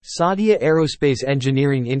Saudia Aerospace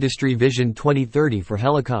Engineering Industry Vision 2030 for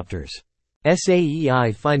helicopters.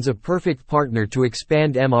 SAEI finds a perfect partner to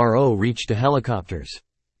expand MRO reach to helicopters.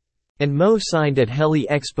 And MO signed at Heli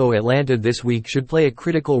Expo Atlanta this week should play a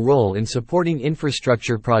critical role in supporting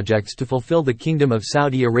infrastructure projects to fulfill the Kingdom of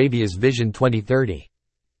Saudi Arabia's Vision 2030.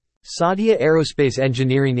 Saudia Aerospace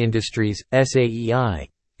Engineering Industries, SAEI,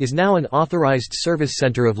 is now an authorized service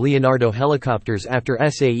center of Leonardo Helicopters after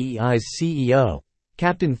SAEI's CEO,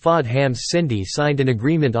 Captain Fahd Hams Sindi signed an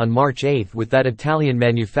agreement on March 8 with that Italian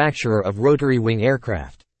manufacturer of rotary wing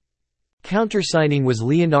aircraft. Countersigning was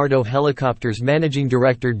Leonardo Helicopters Managing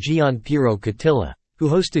Director Gian Piero Catilla, who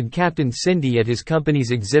hosted Captain Sindi at his company's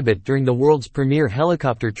exhibit during the world's premier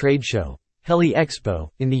helicopter trade show, Heli Expo,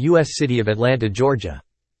 in the U.S. city of Atlanta, Georgia.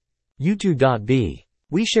 U2.B.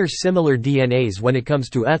 We share similar DNAs when it comes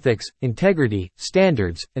to ethics, integrity,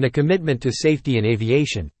 standards, and a commitment to safety in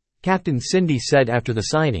aviation, Captain Sindi said after the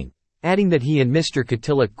signing, adding that he and Mr.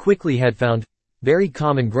 Catilla quickly had found very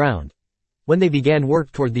common ground when they began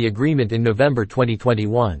work toward the agreement in November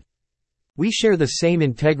 2021. We share the same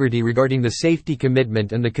integrity regarding the safety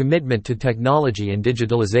commitment and the commitment to technology and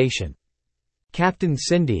digitalization. Captain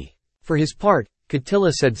Sindi. For his part,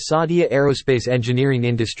 Catilla said Saudia Aerospace Engineering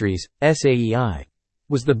Industries, SAEI,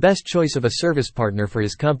 was the best choice of a service partner for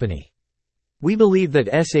his company. We believe that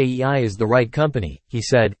SAEI is the right company, he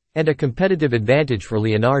said, and a competitive advantage for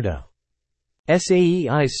Leonardo.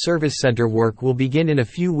 SAEI's service center work will begin in a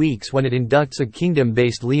few weeks when it inducts a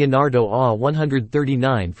Kingdom-based Leonardo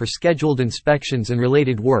AW139 for scheduled inspections and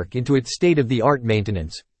related work into its state-of-the-art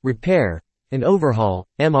maintenance, repair, and overhaul,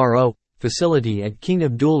 MRO, facility at King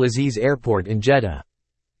Abdulaziz Airport in Jeddah.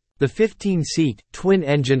 The 15-seat,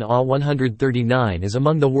 twin-engine AW139 is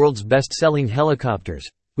among the world's best-selling helicopters,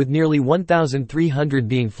 with nearly 1,300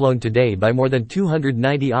 being flown today by more than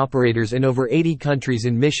 290 operators in over 80 countries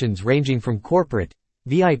in missions ranging from corporate,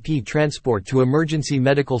 VIP transport to emergency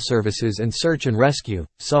medical services and search and rescue,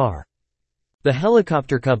 SAR. The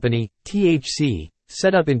helicopter company, THC,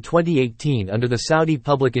 set up in 2018 under the Saudi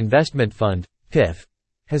Public Investment Fund, PIF,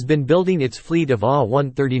 has been building its fleet of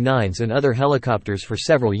AW139s and other helicopters for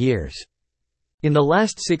several years. In the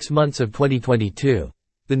last 6 months of 2022,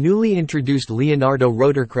 the newly introduced Leonardo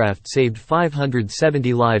rotorcraft saved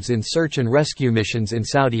 570 lives in search and rescue missions in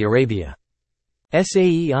Saudi Arabia.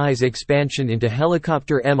 SAEI's expansion into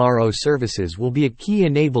helicopter MRO services will be a key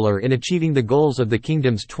enabler in achieving the goals of the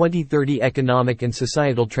Kingdom's 2030 economic and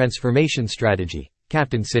societal transformation strategy,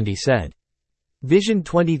 Captain Sindi said. Vision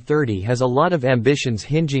 2030 has a lot of ambitions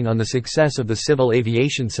hinging on the success of the civil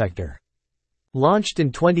aviation sector. Launched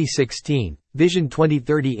in 2016, Vision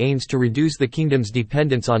 2030 aims to reduce the Kingdom's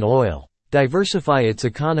dependence on oil, diversify its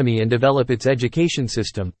economy and develop its education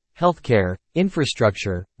system, healthcare,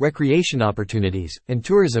 infrastructure, recreation opportunities, and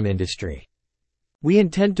tourism industry. We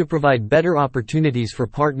intend to provide better opportunities for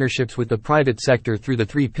partnerships with the private sector through the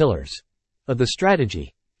 3 pillars of the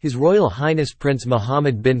strategy, His Royal Highness Prince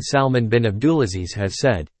Mohammed bin Salman bin Abdulaziz has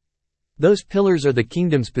said. Those pillars are the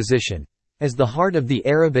Kingdom's position as the heart of the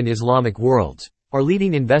Arab and Islamic worlds, our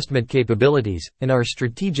leading investment capabilities, and our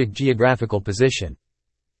strategic geographical position.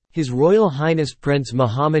 His Royal Highness Prince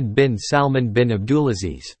Mohammed bin Salman bin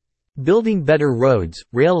Abdulaziz. Building better roads,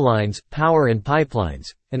 rail lines, power and pipelines,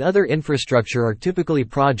 and other infrastructure are typically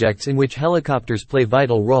projects in which helicopters play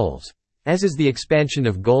vital roles, as is the expansion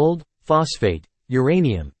of gold, phosphate,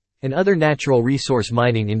 uranium, and other natural resource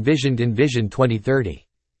mining envisioned in Vision 2030.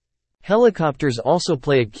 Helicopters also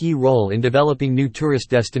play a key role in developing new tourist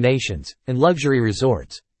destinations and luxury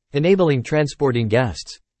resorts, enabling transporting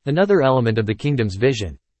guests, another element of the Kingdom's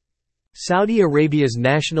vision. Saudi Arabia's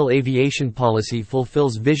national aviation policy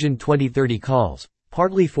fulfills Vision 2030 calls,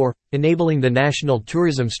 partly for enabling the national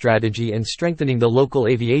tourism strategy and strengthening the local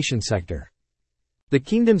aviation sector. The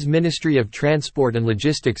Kingdom's Ministry of Transport and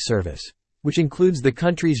Logistics Service, which includes the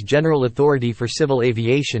country's General Authority for Civil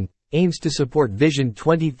Aviation, aims to support Vision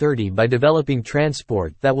 2030 by developing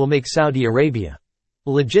transport that will make Saudi Arabia a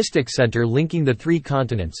logistics center linking the 3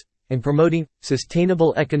 continents, and promoting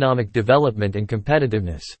sustainable economic development and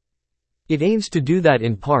competitiveness. It aims to do that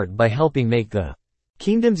in part by helping make the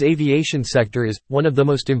Kingdom's aviation sector is one of the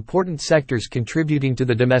most important sectors contributing to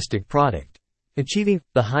the domestic product, achieving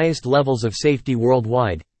the highest levels of safety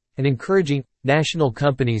worldwide, and encouraging national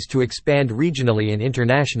companies to expand regionally and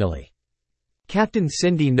internationally. Captain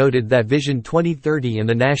Sindi noted that Vision 2030 and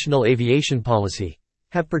the National Aviation Policy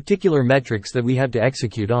have particular metrics that we have to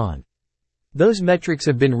execute on. Those metrics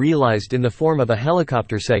have been realized in the form of a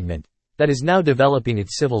helicopter segment that is now developing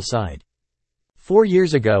its civil side. 4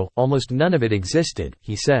 years ago, almost none of it existed,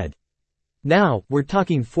 he said. Now, we're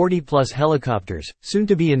talking 40-plus helicopters, soon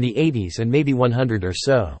to be in the 80s and maybe 100 or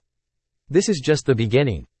so. This is just the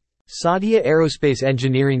beginning. Saudia Aerospace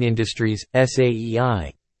Engineering Industries,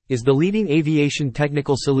 SAEI, is the leading aviation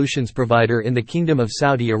technical solutions provider in the Kingdom of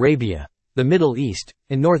Saudi Arabia, the Middle East,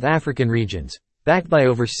 and North African regions, backed by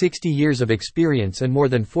over 60 years of experience and more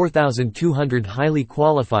than 4,200 highly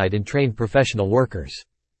qualified and trained professional workers.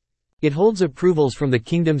 It holds approvals from the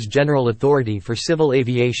Kingdom's General Authority for Civil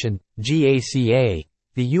Aviation, GACA,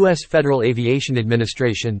 the U.S. Federal Aviation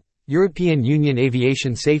Administration, European Union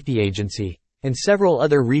Aviation Safety Agency, and several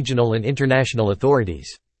other regional and international authorities.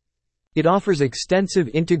 It offers extensive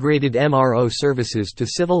integrated MRO services to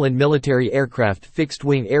civil and military aircraft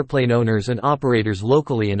fixed-wing airplane owners and operators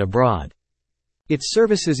locally and abroad. Its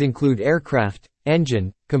services include aircraft,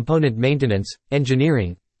 engine, component maintenance,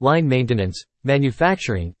 engineering, line maintenance,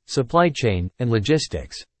 manufacturing, supply chain, and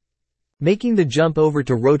logistics. Making the jump over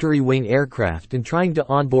to rotary wing aircraft and trying to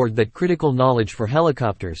onboard that critical knowledge for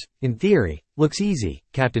helicopters, in theory, looks easy,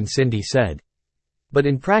 Captain Cindy said. But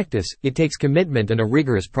in practice, it takes commitment and a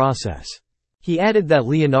rigorous process. He added that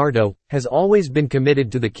Leonardo has always been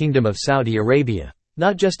committed to the Kingdom of Saudi Arabia,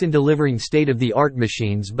 not just in delivering state-of-the-art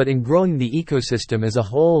machines but in growing the ecosystem as a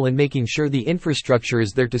whole and making sure the infrastructure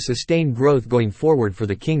is there to sustain growth going forward for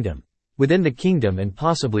the kingdom, within the kingdom and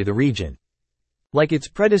possibly the region. Like its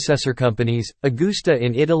predecessor companies, Agusta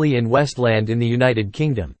in Italy and Westland in the United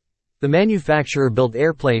Kingdom, the manufacturer built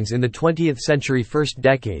airplanes in the 20th century first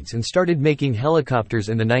decades and started making helicopters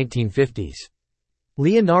in the 1950s.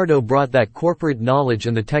 Leonardo brought that corporate knowledge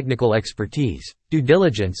and the technical expertise, due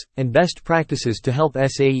diligence, and best practices to help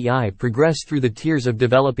SAEI progress through the tiers of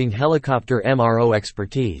developing helicopter MRO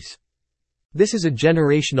expertise. This is a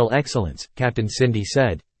generational excellence, Captain Cindy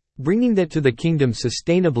said. Bringing that to the kingdom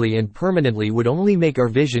sustainably and permanently would only make our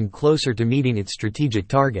vision closer to meeting its strategic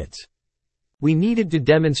targets. We needed to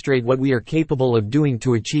demonstrate what we are capable of doing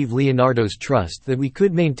to achieve Leonardo's trust that we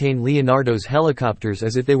could maintain Leonardo's helicopters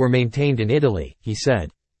as if they were maintained in Italy, he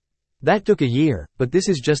said. That took a year, but this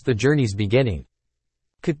is just the journey's beginning.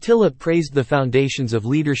 Catilla praised the foundations of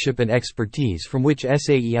leadership and expertise from which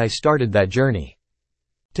SAEI started that journey.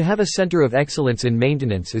 To have a center of excellence in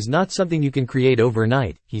maintenance is not something you can create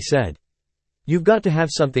overnight, he said. You've got to have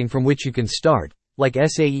something from which you can start, like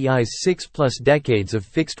SAEI's 6+ decades of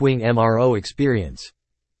fixed-wing MRO experience.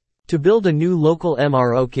 To build a new local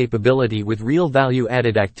MRO capability with real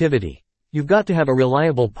value-added activity, you've got to have a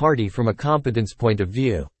reliable party from a competence point of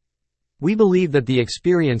view. We believe that the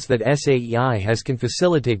experience that SAEI has can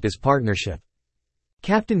facilitate this partnership.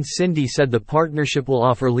 Captain Cindy said the partnership will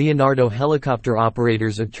offer Leonardo helicopter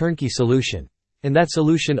operators a turnkey solution, and that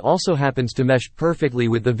solution also happens to mesh perfectly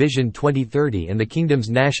with the Vision 2030 and the Kingdom's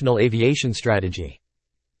national aviation strategy.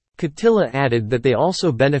 Catilla added that they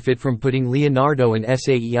also benefit from putting Leonardo and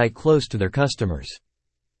SAEI close to their customers.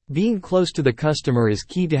 Being close to the customer is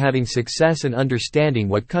key to having success and understanding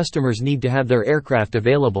what customers need to have their aircraft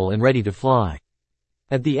available and ready to fly.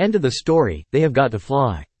 At the end of the story, they have got to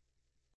fly.